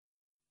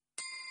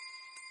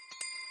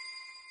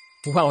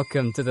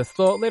Welcome to the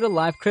Thought Leader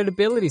Life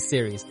Credibility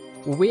Series,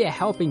 where we are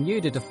helping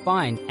you to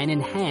define and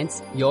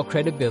enhance your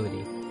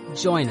credibility.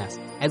 Join us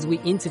as we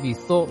interview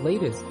thought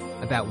leaders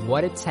about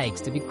what it takes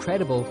to be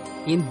credible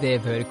in their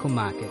vertical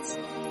markets.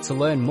 To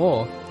learn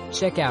more,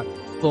 check out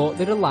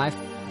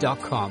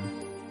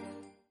thoughtleaderlife.com.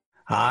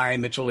 Hi,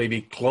 Mitchell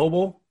Levy,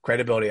 global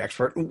credibility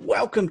expert, and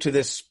welcome to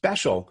this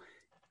special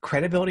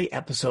credibility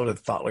episode of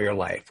Thought Leader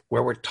Life,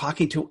 where we're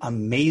talking to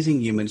amazing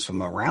humans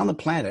from around the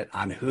planet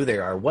on who they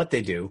are, what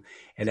they do,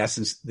 in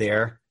essence,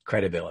 their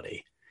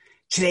credibility.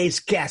 Today's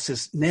guest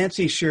is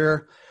Nancy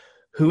Shearer,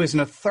 who is an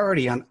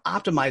authority on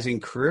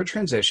optimizing career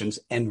transitions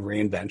and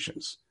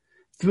reinventions.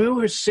 Through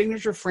her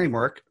signature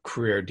framework,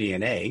 Career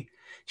DNA,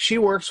 she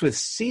works with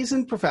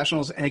seasoned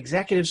professionals and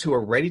executives who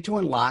are ready to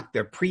unlock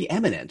their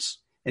preeminence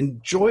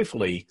and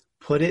joyfully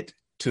put it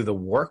to the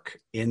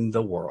work in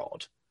the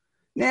world.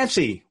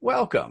 Nancy,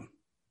 welcome.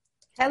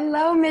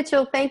 Hello,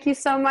 Mitchell. Thank you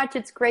so much.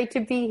 It's great to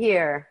be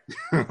here.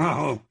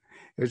 Oh,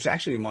 it's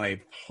actually my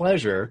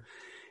pleasure.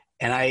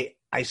 And I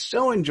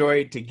so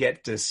enjoyed to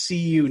get to see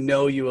you,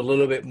 know you a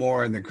little bit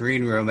more in the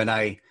green room.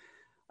 And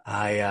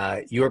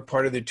you're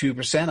part of the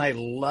 2%. I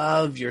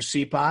love your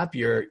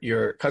CPOP,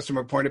 your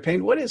customer point of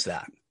pain. What is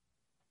that?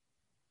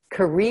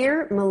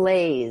 Career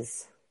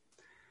malaise.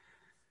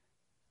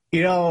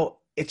 You know,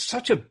 it's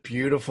such a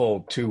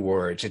beautiful 2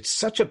 words. It's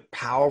such a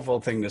powerful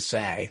thing to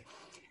say.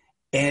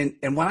 And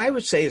what I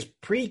would say is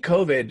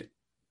pre-COVID,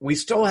 we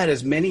still had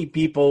as many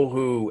people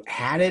who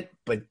had it,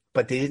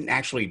 but they didn't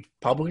actually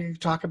publicly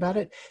talk about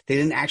it. They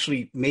didn't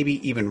actually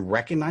maybe even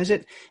recognize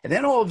it. And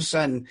then all of a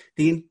sudden,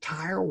 the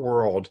entire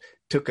world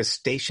took a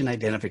station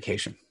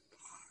identification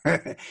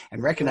and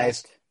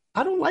recognized,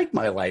 I don't like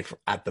my life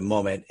at the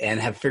moment, and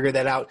have figured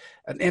that out.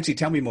 Nancy,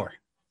 tell me more.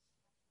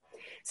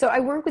 So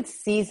I work with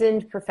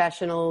seasoned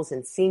professionals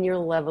and senior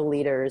level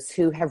leaders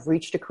who have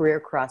reached a career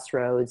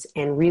crossroads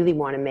and really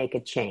want to make a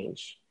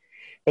change.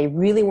 They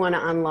really want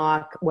to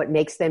unlock what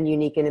makes them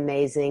unique and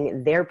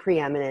amazing, their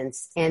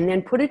preeminence, and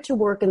then put it to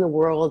work in the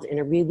world in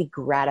a really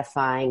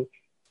gratifying,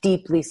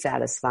 deeply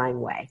satisfying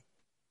way.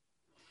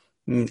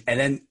 And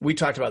then we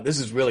talked about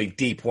this is really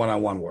deep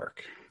one-on-one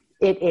work.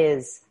 It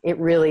is. It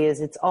really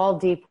is. It's all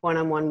deep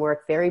one-on-one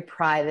work, very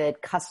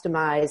private,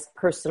 customized,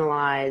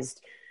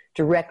 personalized,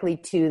 directly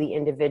to the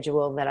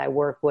individual that I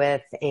work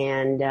with,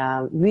 and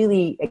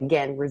really,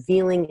 again,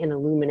 revealing and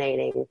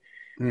illuminating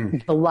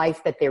the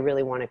life that they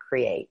really want to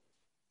create.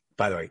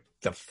 By the way,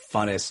 the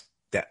funnest,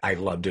 that I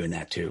love doing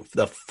that too,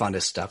 the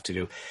funnest stuff to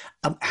do.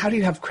 How do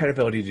you have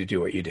credibility to do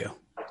what you do?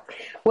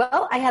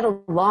 Well, I had a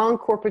long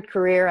corporate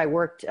career. I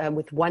worked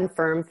with one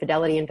firm,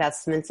 Fidelity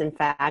Investments, in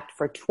fact,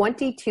 for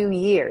 22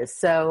 years.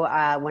 So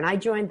when I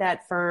joined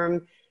that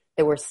firm,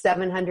 there were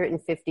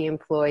 750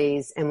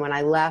 employees, and when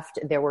I left,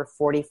 there were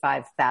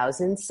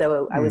 45,000.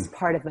 So I was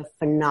part of a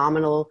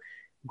phenomenal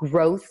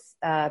growth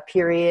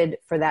period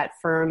for that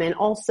firm. And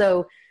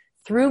also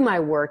through my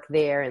work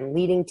there and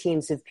leading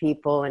teams of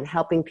people and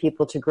helping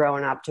people to grow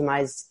and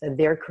optimize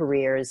their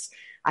careers,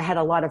 I had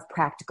a lot of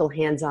practical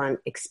hands-on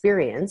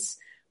experience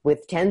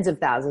with tens of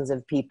thousands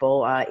of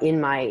people in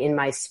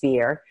my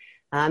sphere.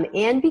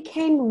 And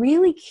became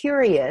really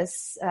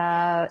curious,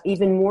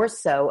 even more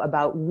so,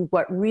 about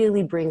what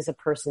really brings a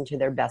person to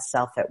their best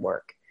self at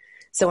work.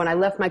 So when I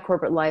left my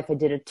corporate life, I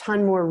did a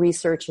ton more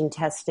research and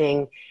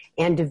testing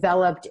and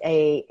developed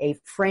a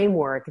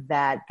framework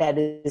that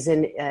is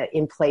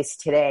in place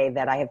today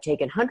that I have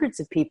taken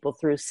hundreds of people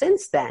through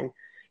since then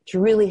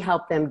to really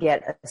help them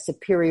get a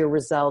superior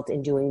result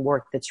in doing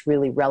work that's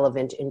really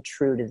relevant and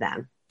true to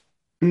them.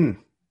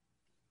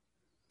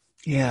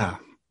 Yeah,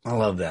 I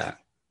love that.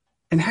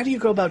 And how do you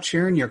go about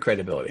sharing your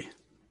credibility?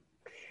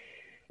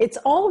 It's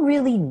all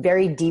really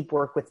very deep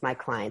work with my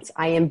clients.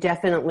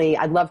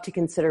 I'd love to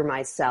consider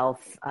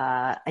myself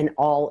an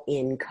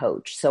all-in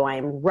coach. So I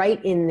am right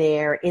in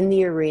there, in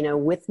the arena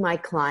with my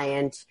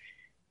client,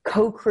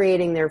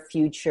 co-creating their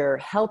future,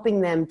 helping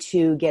them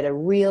to get a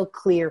real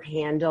clear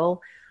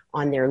handle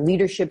on their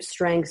leadership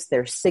strengths,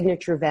 their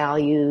signature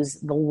values,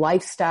 the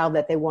lifestyle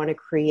that they want to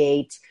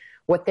create,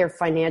 what their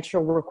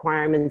financial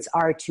requirements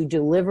are to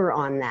deliver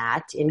on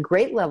that in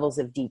great levels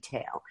of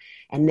detail,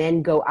 and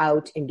then go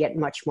out and get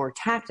much more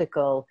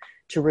tactical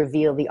to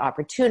reveal the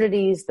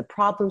opportunities, the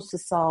problems to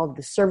solve,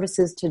 the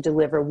services to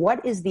deliver.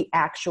 What is the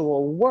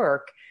actual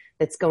work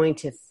that's going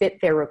to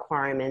fit their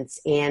requirements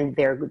and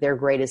their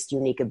greatest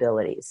unique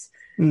abilities?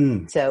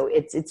 So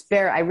it's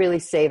fair. I really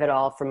save it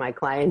all for my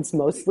clients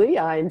mostly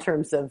in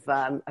terms of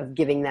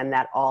giving them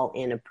that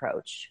all-in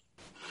approach.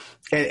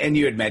 And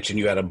you had mentioned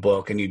you had a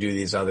book and you do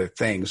these other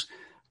things.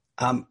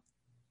 I'm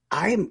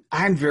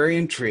very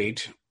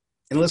intrigued.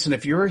 And listen,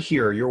 if you're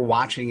here, you're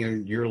watching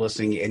and you're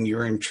listening and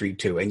you're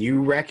intrigued too, and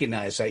you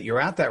recognize that you're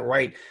at that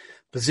right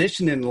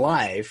position in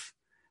life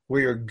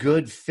where you're a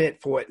good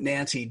fit for what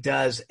Nancy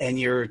does, and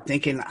you're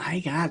thinking, I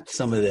got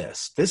some of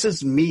this. This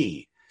is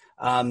me.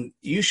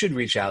 You should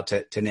reach out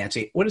to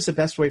Nancy. What is the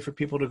best way for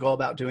people to go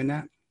about doing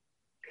that?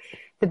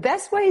 The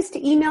best way is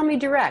to email me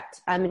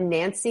direct. I'm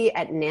Nancy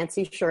at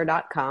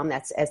nancyshore.com.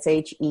 That's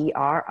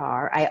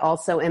SHERR. I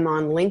also am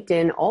on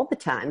LinkedIn all the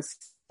time,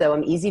 so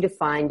I'm easy to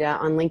find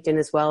on LinkedIn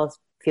as well.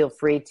 Feel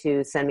free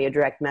to send me a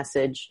direct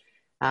message,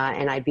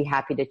 and I'd be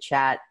happy to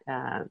chat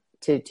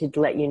to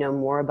let you know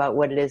more about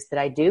what it is that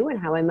I do and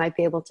how I might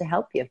be able to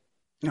help you.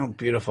 Oh,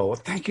 beautiful. Well,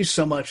 thank you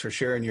so much for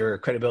sharing your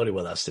credibility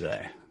with us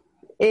today.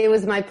 It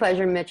was my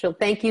pleasure, Mitchell.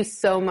 Thank you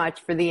so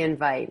much for the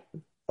invite.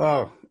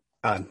 Oh,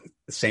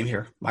 same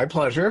here. My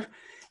pleasure.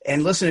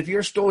 And listen, if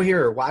you're still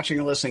here watching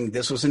or listening,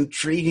 this was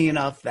intriguing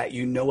enough that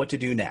you know what to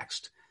do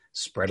next.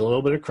 Spread a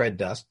little bit of cred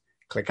dust.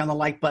 Click on the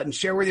like button.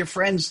 Share with your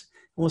friends.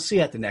 We'll see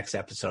you at the next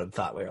episode of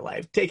Thought Leader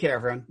Life. Take care,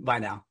 everyone. Bye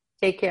now.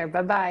 Take care.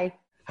 Bye-bye.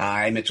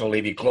 Hi, Mitchell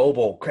Levy,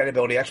 global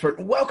credibility expert.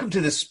 Welcome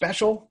to this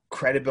special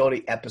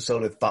credibility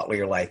episode of Thought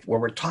Leader Life, where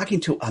we're talking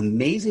to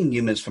amazing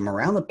humans from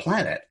around the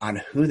planet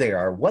on who they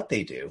are, what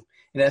they do,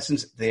 in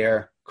essence,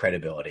 their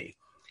credibility.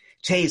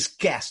 Today's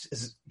guest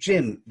is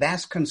Jim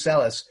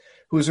Vasconcelos,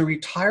 who is a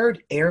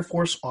retired Air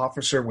Force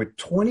officer with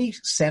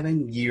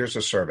 27 years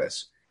of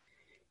service.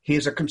 He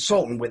is a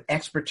consultant with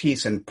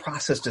expertise in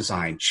process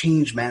design,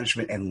 change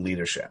management, and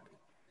leadership.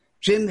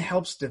 Jim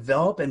helps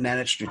develop and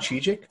manage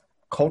strategic,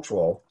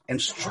 cultural, and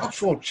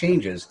structural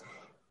changes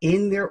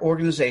in their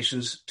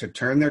organizations to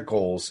turn their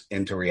goals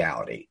into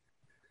reality.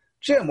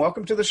 Jim,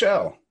 welcome to the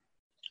show.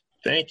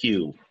 Thank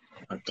you.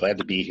 I'm glad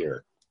to be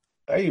here.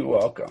 Oh, you're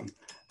welcome.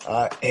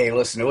 Hey,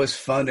 listen, it was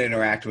fun to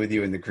interact with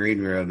you in the green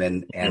room,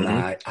 and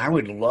I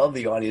would love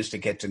the audience to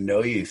get to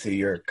know you through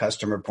your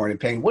customer point of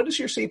pain. What is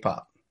your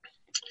CPOP?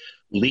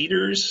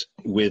 Leaders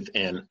with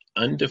an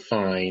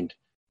undefined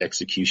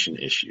execution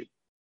issue.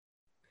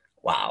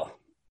 Wow.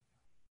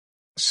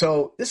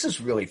 So this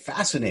is really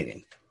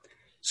fascinating.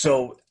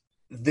 So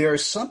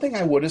there's something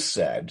I would have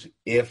said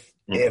if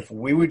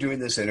we were doing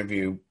this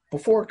interview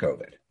before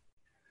COVID.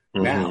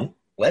 Mm-hmm. Now,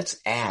 let's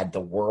add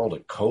the world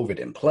of COVID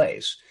in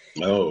place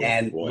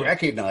and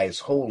recognize,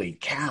 holy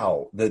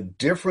cow, the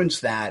difference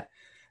that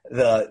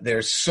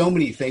there's so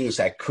many things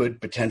that could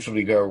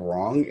potentially go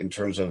wrong in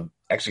terms of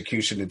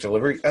execution and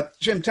delivery.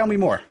 Jim, tell me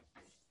more.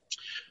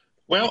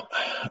 Well,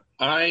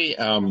 I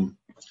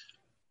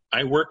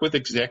work with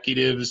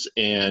executives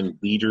and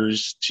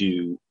leaders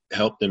to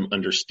help them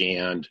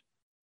understand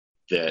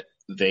that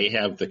they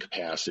have the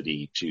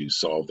capacity to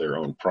solve their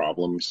own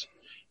problems.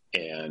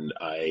 And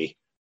I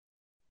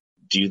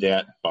do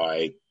that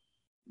by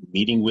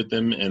meeting with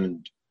them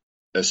and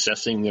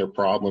assessing their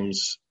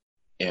problems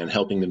and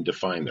helping them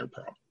define their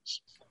problems.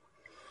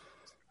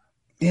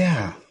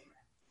 Yeah.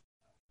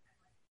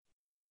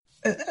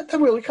 That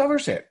really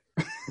covers it.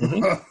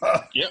 Mm-hmm.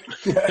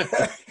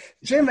 Yep.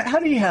 Jim, how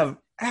do you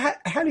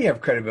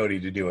have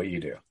credibility to do what you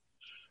do?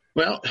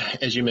 Well,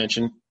 as you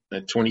mentioned,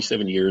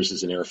 27 years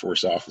as an Air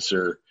Force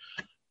officer.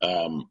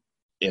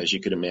 As you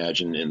could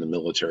imagine, in the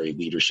military,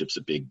 leadership's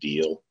a big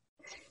deal.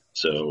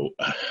 So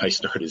I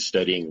started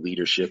studying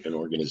leadership in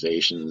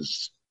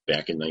organizations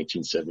back in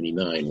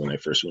 1979 when I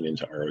first went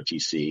into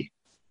ROTC.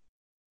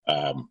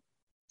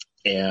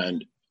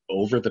 And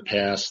over the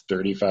past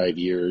 35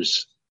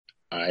 years,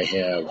 I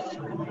have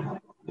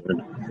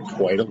learned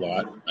quite a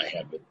lot. I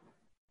have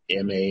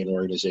an MA in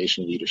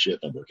organizational leadership.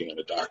 I'm working on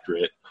a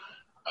doctorate.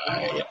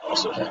 I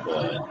also have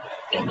a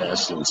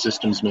MS in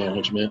systems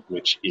management,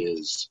 which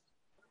is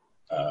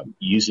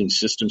using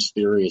systems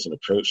theory as an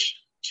approach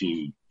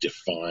to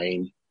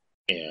define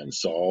and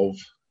solve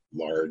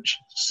large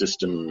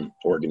system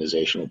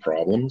organizational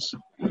problems.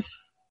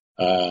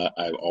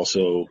 I've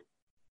also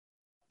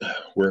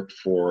worked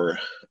for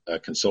a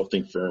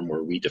consulting firm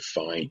where we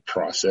define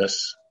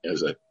process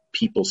as a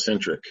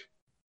people-centric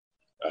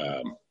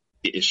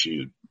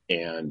issue,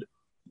 and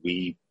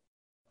we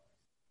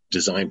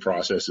design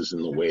processes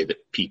in the way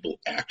that people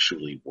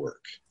actually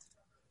work.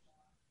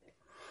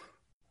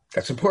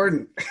 That's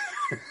important.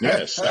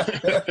 Yes.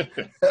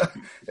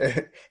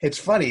 It's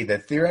funny, the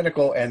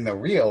theoretical and the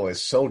real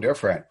is so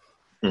different.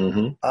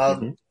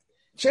 Mm-hmm.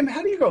 Jim,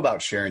 how do you go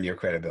about sharing your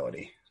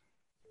credibility?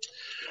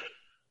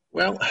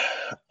 Well,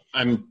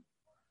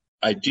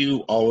 I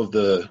do all of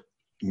the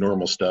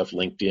normal stuff,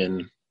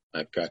 LinkedIn.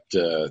 I've got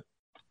a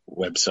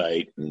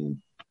website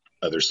and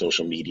other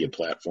social media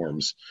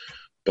platforms,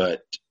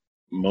 but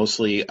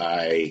mostly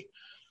I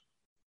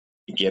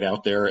get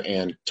out there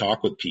and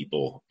talk with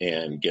people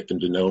and get them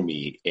to know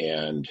me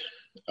and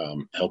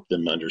help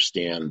them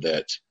understand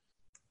that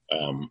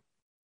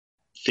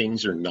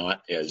things are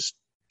not as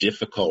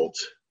difficult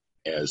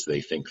as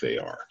they think they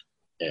are,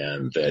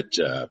 and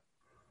that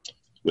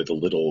with a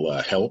little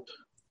help,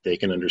 they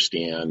can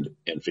understand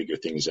and figure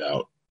things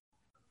out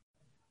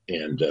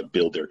and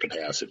build their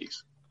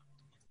capacities.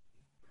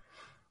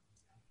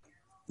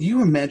 You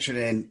were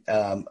mentioning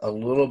a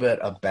little bit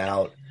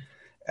about,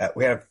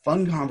 we had a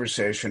fun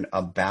conversation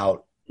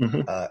about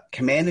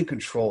command and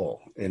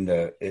control in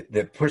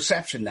the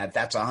perception that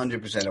that's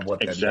 100% of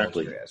what the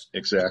military is.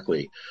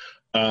 Exactly.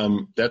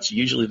 That's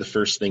usually the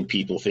first thing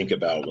people think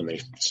about when they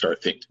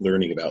start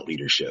learning about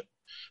leadership,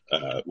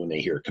 when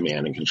they hear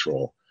command and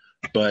control.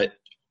 But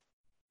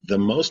the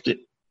most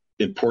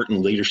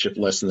important leadership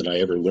lesson that I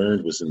ever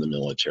learned was in the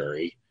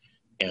military.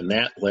 And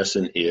that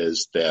lesson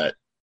is that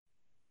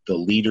the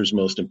leader's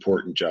most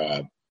important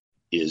job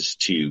is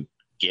to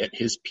get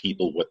his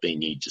people what they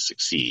need to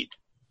succeed.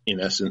 In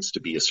essence,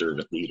 to be a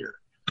servant leader.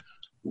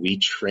 We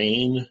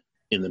train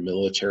in the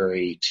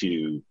military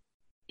to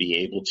be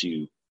able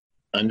to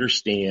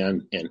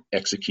understand and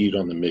execute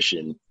on the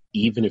mission,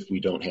 even if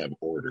we don't have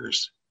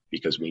orders,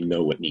 because we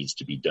know what needs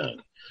to be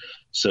done.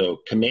 So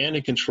command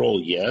and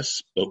control,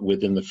 yes, but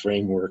within the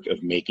framework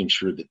of making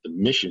sure that the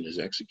mission is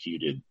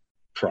executed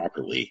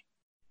properly.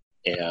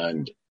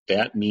 And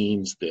that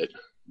means that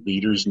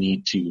leaders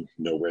need to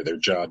know where their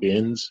job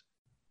ends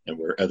and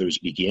where others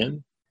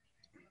begin,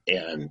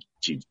 and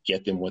to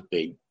get them what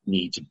they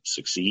need to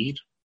succeed,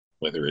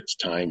 whether it's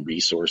time,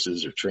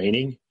 resources, or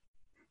training.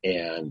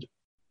 And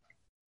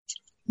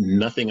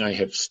nothing I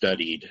have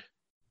studied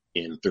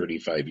in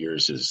 35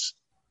 years has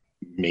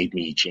made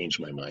me change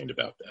my mind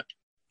about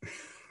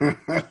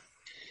that.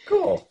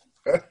 Cool.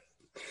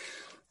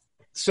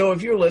 So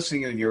if you're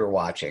listening and you're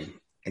watching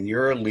and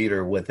you're a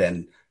leader with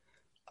an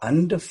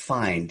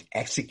undefined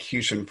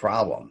execution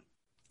problem,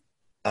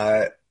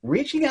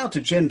 reaching out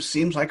to Jim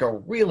seems like a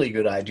really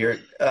good idea.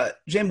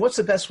 Jim, what's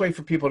the best way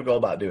for people to go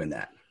about doing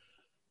that?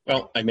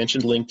 Well, I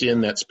mentioned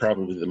LinkedIn. That's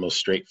probably the most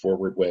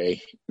straightforward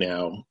way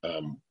now.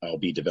 I'll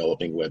be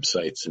developing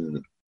websites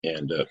and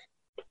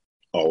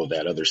all of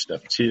that other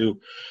stuff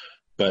too.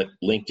 But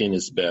LinkedIn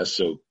is best,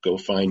 so go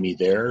find me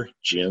there,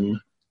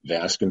 Jim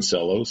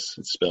Vasconcellos.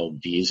 It's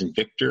spelled V as in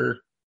Victor,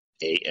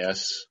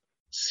 Asconcellos.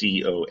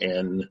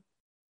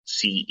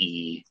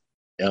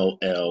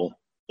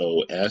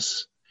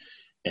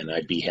 And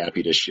I'd be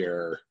happy to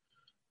share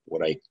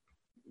what I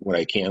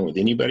can with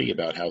anybody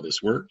about how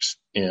this works,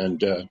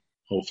 and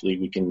hopefully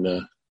we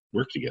can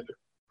work together.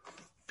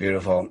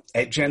 Beautiful.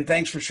 Hey, Jim,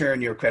 thanks for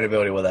sharing your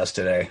credibility with us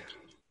today.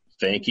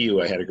 Thank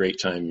you. I had a great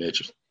time,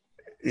 Mitch.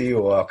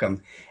 You're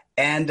welcome.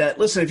 And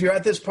listen, if you're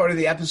at this part of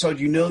the episode,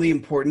 you know the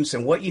importance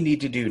and what you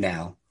need to do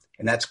now,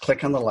 and that's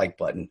click on the like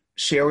button,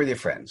 share with your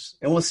friends,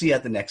 and we'll see you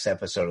at the next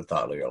episode of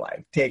Thought Leader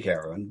Live. Take care,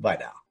 everyone. Bye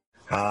now.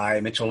 Hi,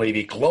 Mitchell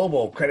Levy,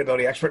 global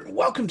credibility expert.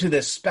 Welcome to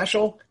this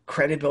special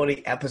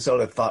credibility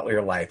episode of Thought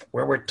Leader Life,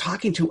 where we're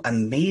talking to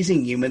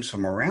amazing humans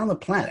from around the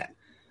planet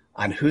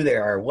on who they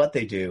are, what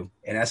they do,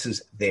 in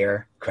essence,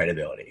 their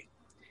credibility.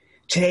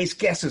 Today's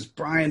guest is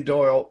Brian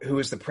Doyle, who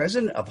is the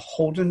president of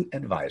Holden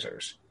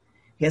Advisors.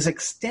 He has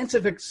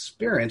extensive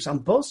experience on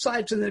both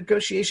sides of the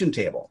negotiation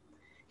table.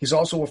 He's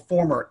also a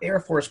former Air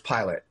Force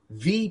pilot,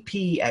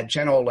 VP at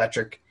General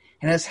Electric,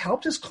 and has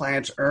helped his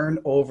clients earn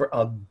over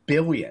 $1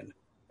 billion.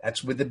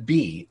 That's with a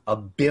B,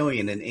 $1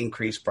 billion in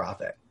increased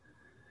profit.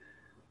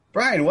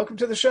 Brian, welcome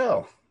to the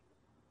show.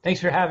 Thanks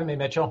for having me,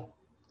 Mitchell.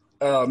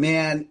 Oh,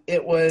 man,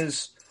 it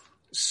was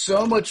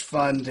so much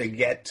fun to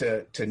get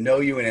to know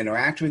you and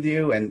interact with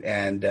you.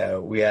 And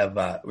we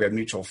have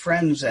mutual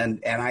friends.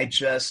 And I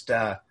just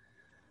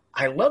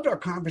I loved our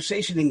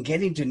conversation and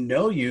getting to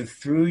know you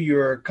through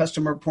your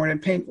customer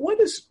reported pain. What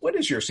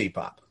is your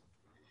CPOP?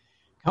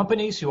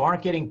 Companies who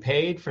aren't getting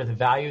paid for the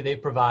value they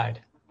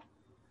provide.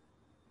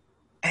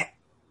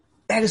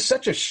 That is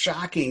such a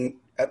shocking,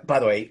 by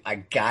the way, I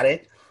got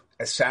it.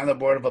 I sat on the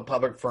board of a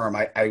public firm.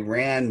 I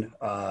ran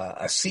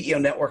a CEO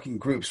networking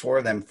groups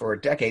for them for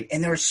a decade.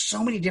 And there are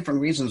so many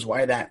different reasons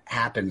why that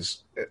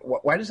happens.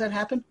 Why does that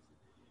happen?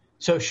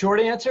 So short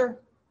answer,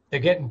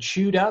 they're getting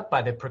chewed up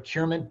by the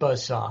procurement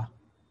buzzsaw.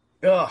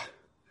 Ugh.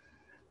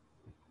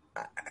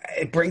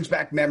 It brings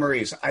back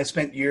memories. I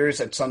spent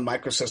years at Sun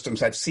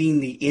Microsystems. I've seen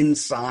the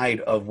inside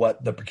of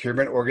what the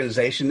procurement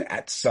organization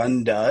at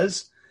Sun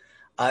does.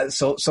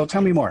 So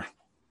tell me more.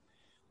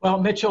 Well,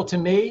 Mitchell, to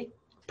me,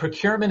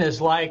 procurement is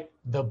like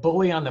the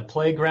bully on the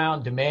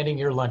playground demanding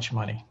your lunch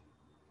money.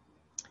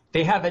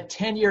 They have a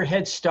 10-year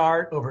head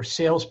start over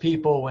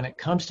salespeople when it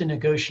comes to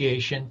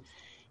negotiation,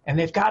 and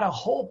they've got a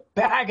whole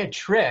bag of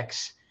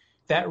tricks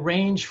that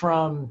range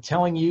from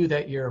telling you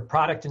that your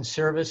product and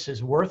service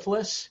is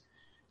worthless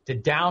to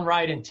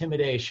downright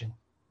intimidation.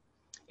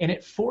 And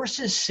it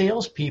forces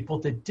salespeople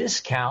to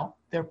discount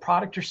their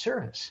product or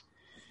service.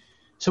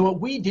 So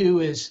what we do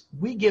is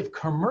we give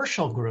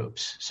commercial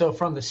groups, so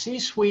from the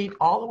C-suite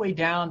all the way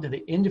down to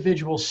the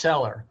individual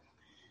seller,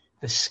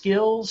 the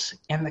skills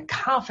and the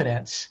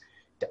confidence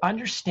to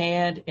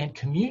understand and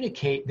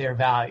communicate their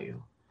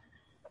value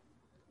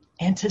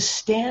and to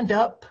stand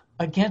up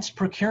against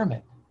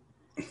procurement.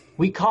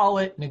 We call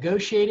it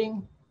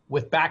negotiating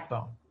with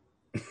backbone.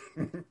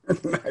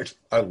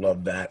 I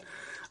love that.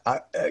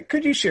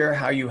 Could you share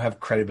how you have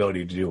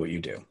credibility to do what you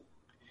do?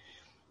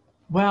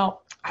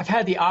 Well, I've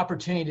had the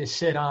opportunity to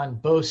sit on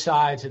both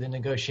sides of the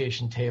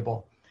negotiation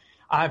table.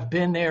 I've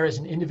been there as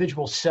an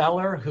individual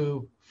seller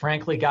who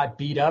frankly got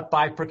beat up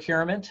by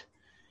procurement.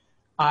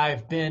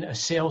 I've been a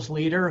sales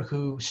leader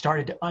who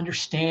started to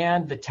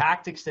understand the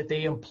tactics that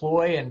they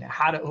employ and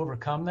how to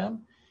overcome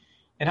them.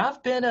 And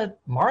I've been a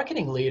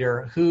marketing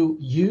leader who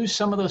used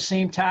some of those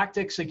same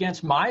tactics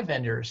against my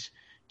vendors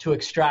to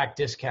extract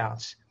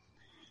discounts.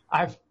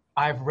 I've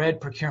I've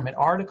read procurement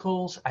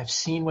articles. I've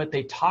seen what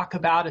they talk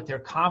about at their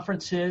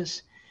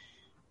conferences.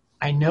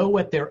 I know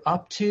what they're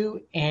up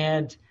to,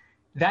 and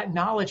that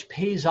knowledge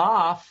pays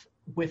off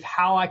with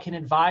how I can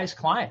advise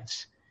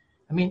clients.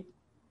 I mean,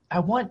 I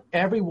want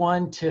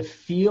everyone to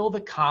feel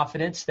the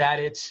confidence that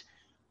it's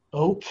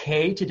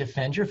okay to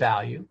defend your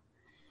value.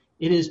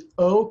 It is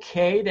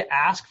okay to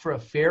ask for a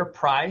fair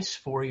price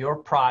for your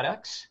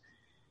products.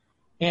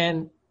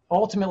 And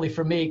ultimately,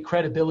 for me,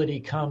 credibility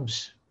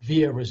comes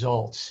via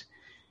results.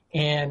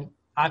 And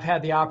I've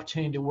had the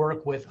opportunity to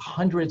work with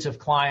hundreds of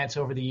clients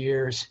over the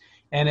years.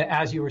 And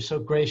as you were so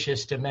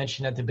gracious to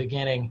mention at the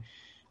beginning,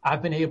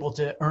 I've been able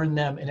to earn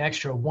them an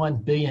extra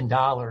 $1 billion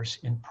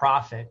in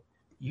profit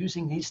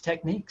using these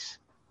techniques.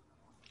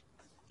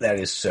 That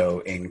is so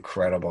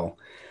incredible.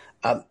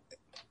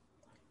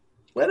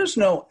 Let us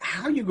know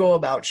how you go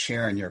about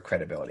sharing your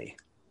credibility.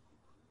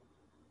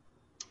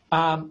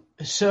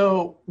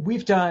 So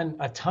we've done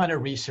a ton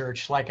of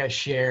research, like I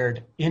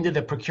shared, into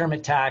the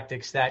procurement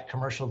tactics that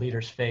commercial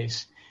leaders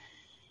face.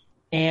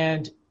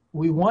 And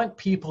we want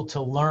people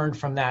to learn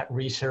from that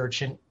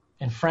research and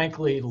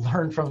frankly,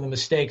 learn from the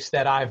mistakes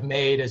that I've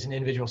made as an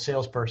individual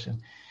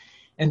salesperson.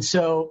 And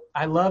so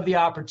I love the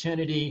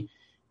opportunity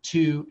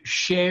to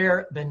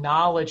share the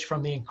knowledge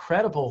from the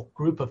incredible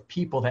group of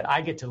people that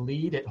I get to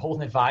lead at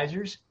Holden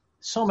Advisors.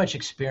 So much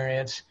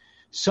experience,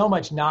 so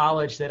much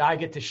knowledge that I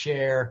get to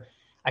share.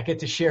 I get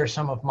to share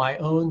some of my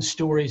own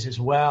stories as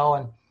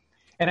well.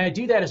 And I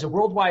do that as a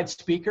worldwide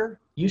speaker.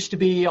 Used to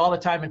be all the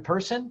time in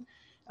person.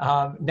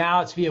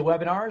 Now it's via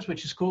webinars,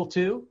 which is cool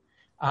too.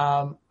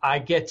 I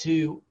get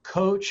to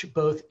coach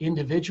both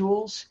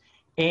individuals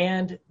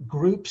and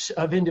groups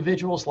of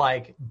individuals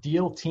like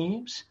deal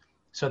teams.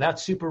 So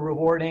that's super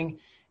rewarding.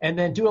 And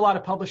then do a lot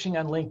of publishing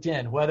on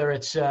LinkedIn, whether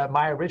it's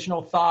my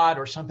original thought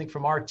or something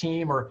from our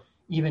team or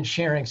even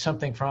sharing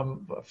something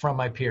from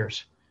my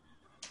peers.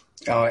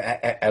 Oh,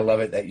 I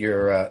love it that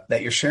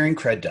you're sharing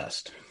cred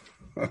dust.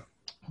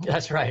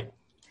 That's right.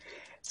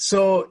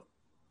 So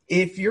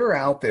if you're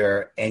out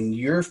there and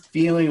you're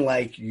feeling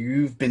like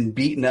you've been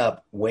beaten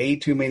up way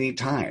too many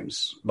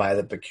times by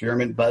the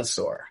procurement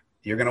buzzsaw,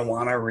 you're going to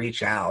want to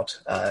reach out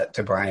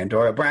to Brian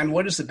Doyle. Brian,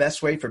 what is the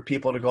best way for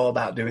people to go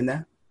about doing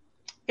that?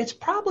 It's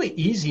probably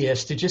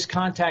easiest to just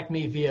contact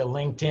me via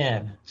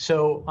LinkedIn.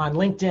 So on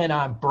LinkedIn,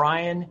 I'm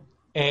Brian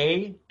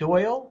A.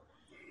 Doyle,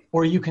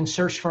 or you can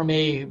search for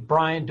me,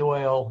 Brian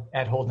Doyle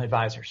at Holden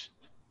Advisors.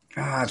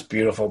 Ah, that's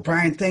beautiful.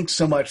 Brian, thanks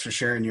so much for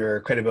sharing your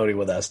credibility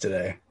with us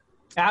today.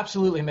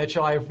 Absolutely,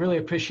 Mitchell. I really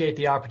appreciate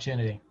the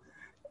opportunity.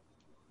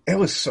 It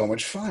was so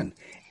much fun.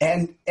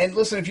 And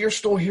listen, if you're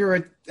still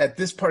here at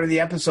this part of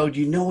the episode,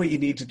 you know what you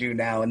need to do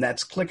now, and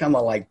that's click on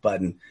the like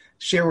button,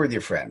 share with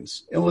your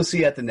friends, and we'll see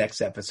you at the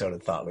next episode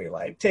of Thought Leader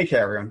Life. Take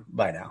care, everyone.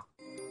 Bye now.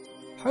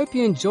 Hope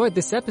you enjoyed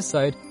this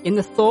episode in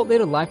the Thought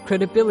Leader Life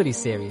Credibility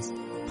Series.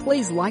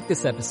 Please like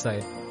this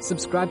episode,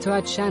 subscribe to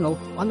our channel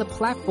on the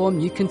platform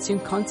you consume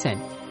content,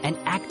 and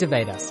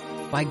activate us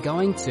by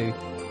going to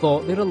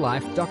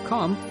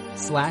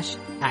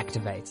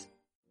thoughtleaderlife.com/activate.